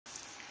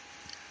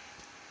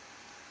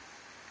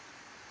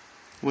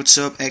What's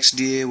up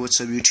XDA, what's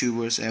up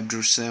YouTubers,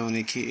 Abdur7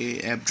 aka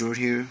Abdur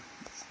here.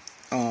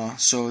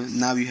 So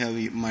now you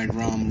have my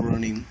ROM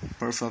running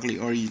perfectly,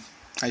 or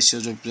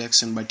ICS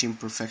Objection by Team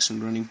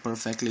Perfection running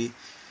perfectly.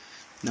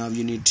 Now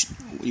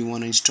you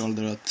want to install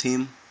the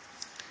theme.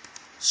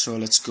 So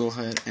let's go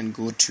ahead and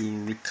go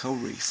to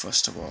recovery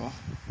first of all.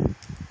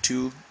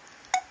 2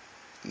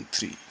 and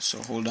 3. So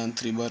hold on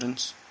 3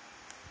 buttons.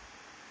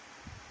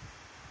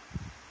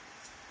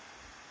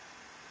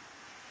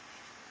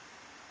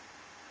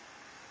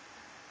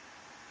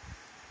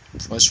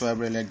 First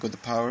vibrate, let go the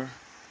power.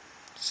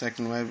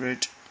 Second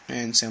vibrate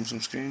and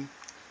Samsung screen.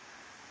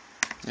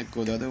 Let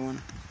go the other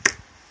one.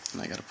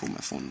 And I gotta put my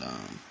phone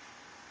down.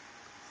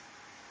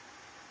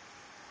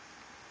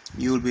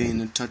 You will be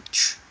in a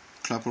touch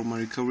clock my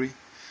recovery.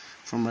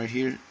 From right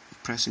here,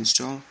 press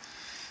install.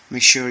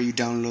 Make sure you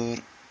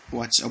download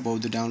what's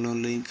above the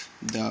download link,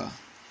 the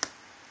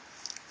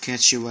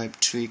cache wipe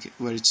trick,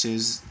 where it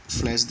says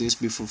flash this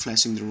before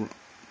flashing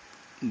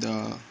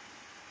the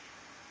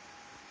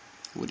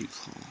what do you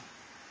call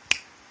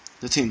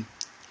the theme.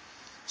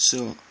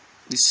 So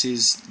this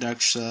is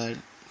dark side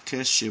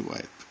cache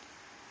wipe.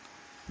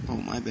 Oh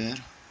my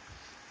bad,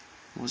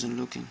 wasn't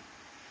looking.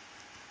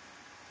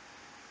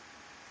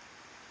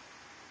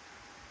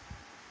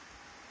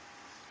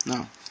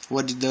 Now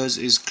what it does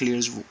is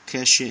clears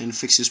cache and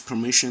fixes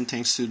permission.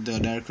 Thanks to the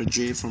Director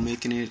J for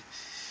making it.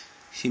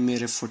 He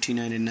made a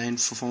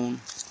 $14.99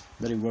 phone,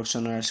 but it works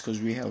on ours because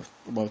we have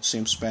about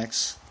same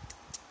specs.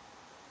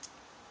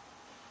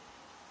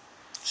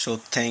 So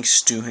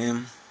thanks to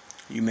him,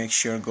 you make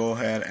sure go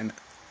ahead and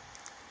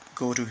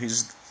go to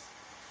his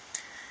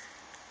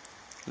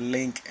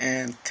link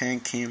and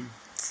thank him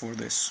for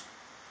this.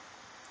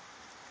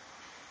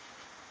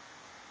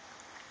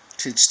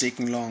 It's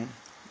taking long.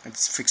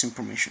 It's fixing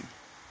permission.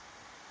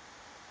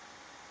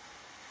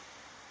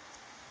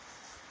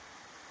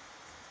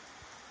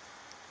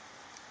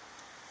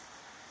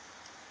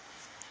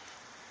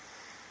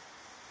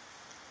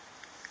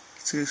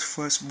 It says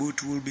first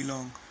boot will be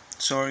long.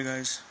 Sorry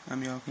guys,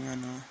 I'm joking, I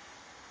know.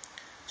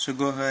 So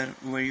go ahead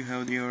where you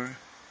have your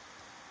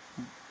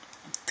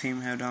theme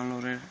have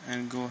downloaded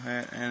and go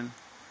ahead and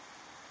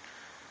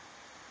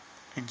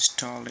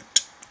install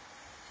it.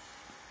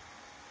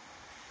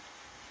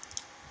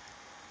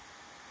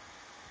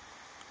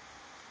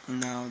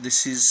 Now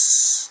this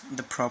is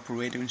the proper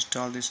way to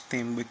install this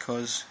theme,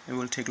 because it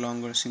will take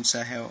longer since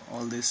I have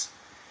all this,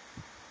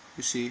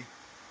 you see,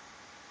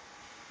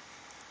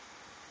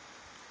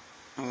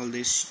 all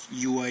these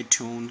UI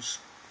tones,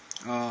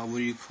 what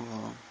do you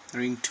call,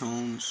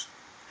 ringtones,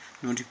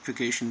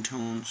 notification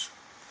tones,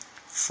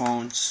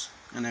 fonts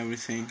and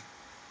everything.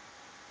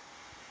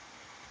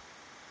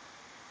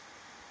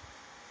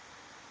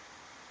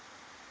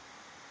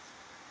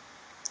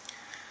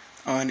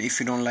 And if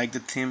you don't like the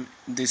theme,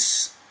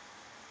 this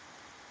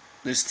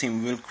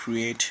theme will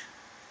create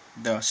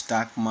the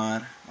stock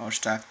mod or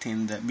stock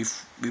theme that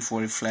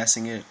before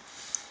flashing it.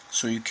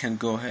 So you can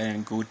go ahead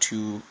and go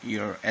to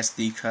your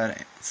SD card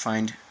and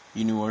find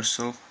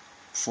universal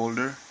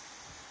folder,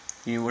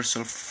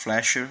 universal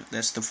flasher,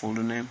 that's the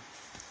folder name,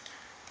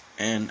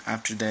 and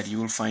after that you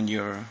will find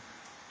your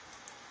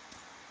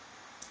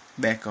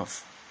backup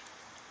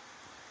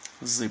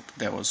zip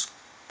that was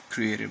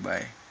created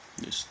by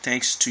this.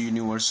 Thanks to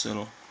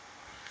universal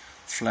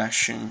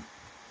flashing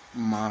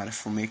mod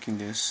for making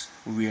this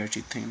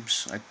VRT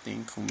themes, I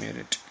think, who made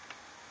it.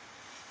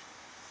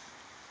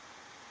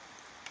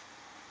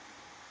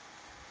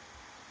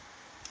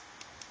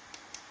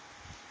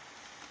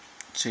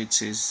 So it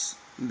says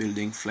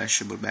building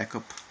flashable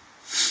backup.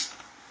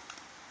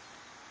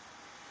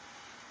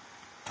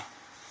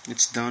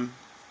 It's done.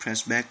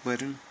 Press back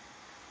button.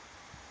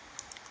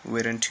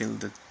 Wait until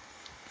the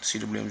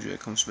CWMGI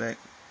comes back.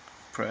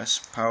 Press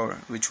power,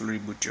 which will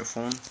reboot your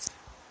phone.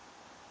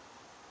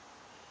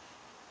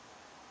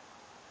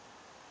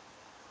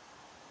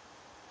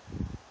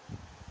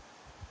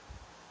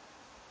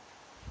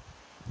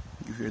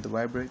 You hear the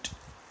vibrate.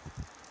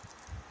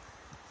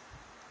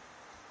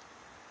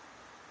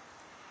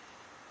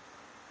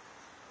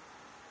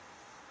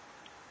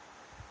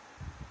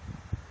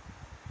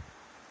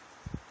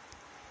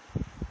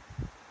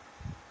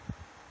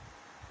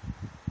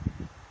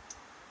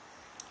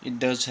 It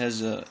does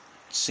has a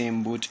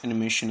same boot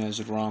animation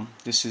as ROM.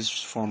 This is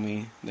for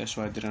me, that's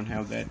why I didn't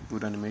have that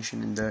boot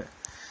animation in there,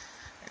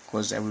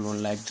 because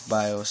everyone liked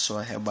BIOS, so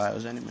I have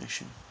BIOS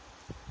animation.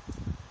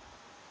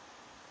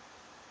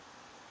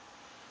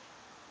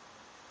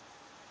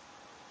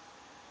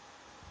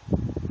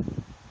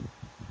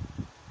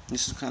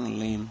 This is kind of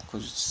lame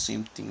because it's the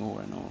same thing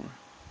over and over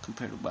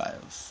compared to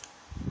BIOS.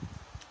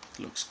 It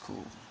looks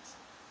cool.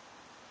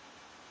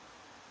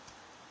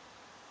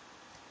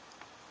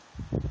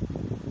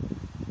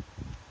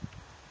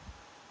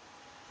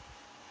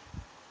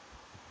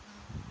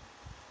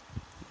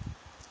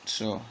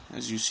 So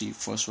as you see,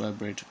 first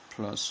vibrate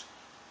plus,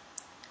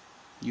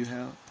 you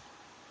have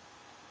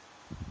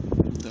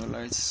the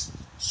lights,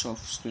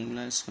 soft screen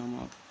lights come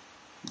up.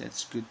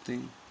 That's a good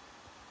thing.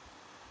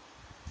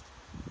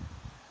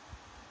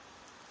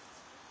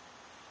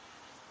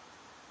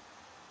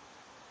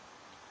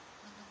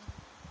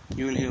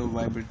 You will hear it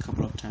vibrate a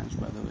couple of times,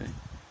 by the way.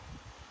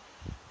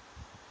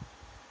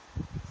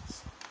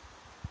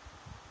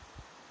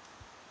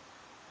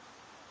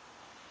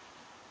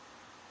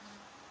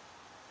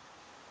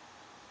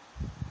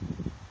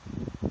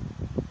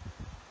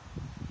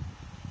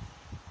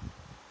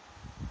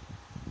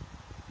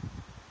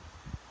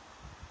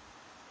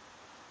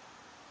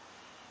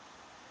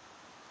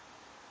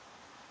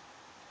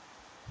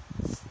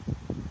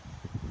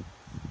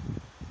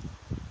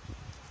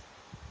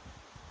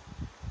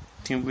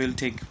 It will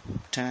take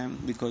time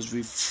because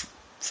we've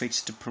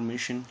fixed the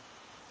permission.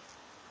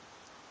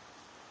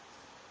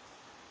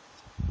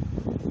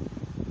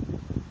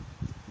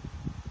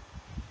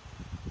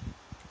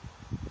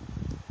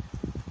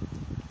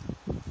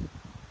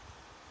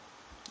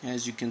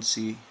 As you can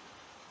see,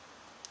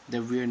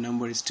 the weird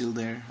number is still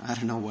there. I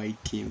don't know why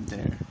it came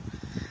there,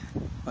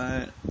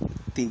 but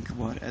think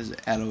about it as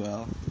a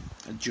LOL,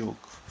 a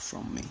joke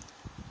from me.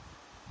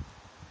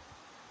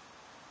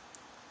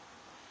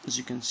 As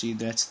you can see,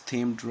 that's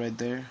themed right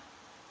there,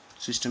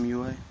 system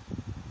UI.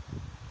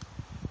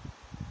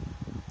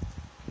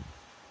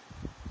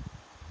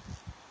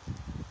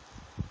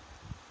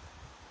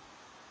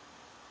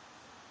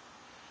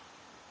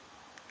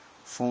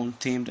 Phone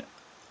themed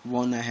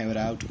one, I have it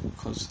out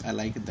because I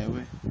like it that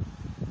way.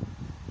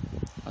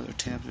 Other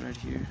tabs right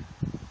here.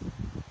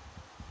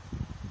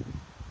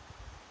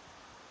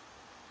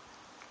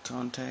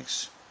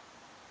 Contacts.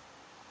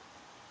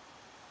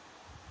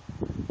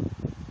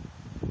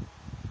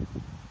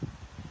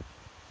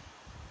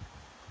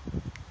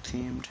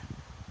 Themed.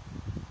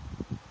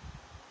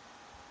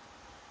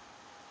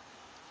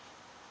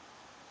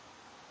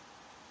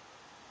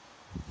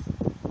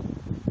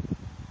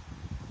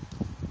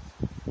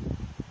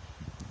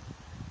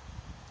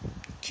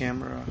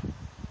 Camera.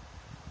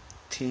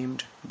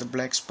 Themed. The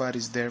black spot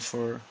is there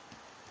for a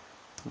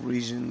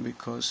reason,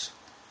 because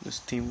this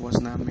theme was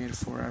not made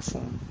for our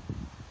phone.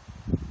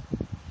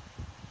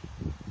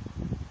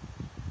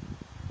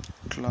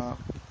 Clock.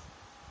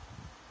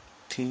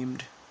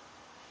 Themed.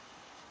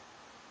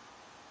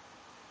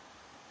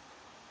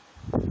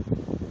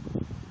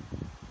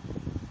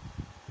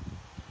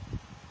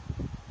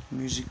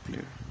 Music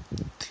player.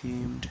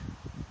 Themed.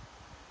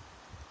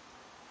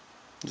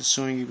 Just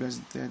showing you guys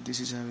that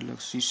this is how it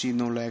looks. You see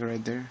no lag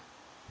right there.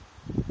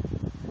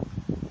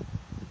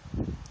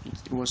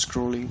 It was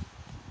scrolling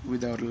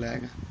without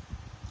lag.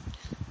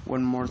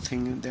 One more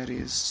thing, that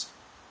is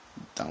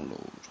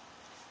download,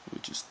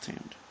 which is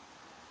themed.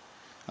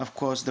 Of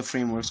course the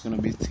framework is gonna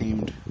be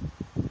themed,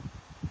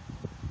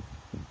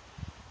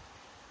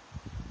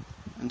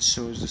 and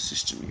so is the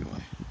system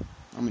UI.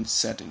 I mean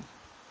setting.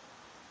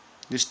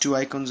 These two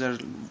icons are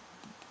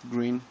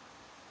green.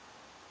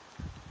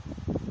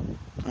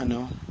 I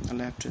know, I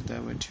left it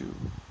that way too.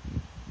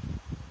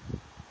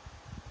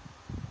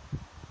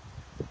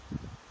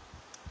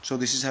 So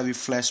this is how we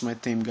flash my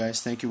theme,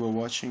 guys. Thank you for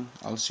watching.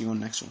 I'll see you on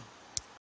next one.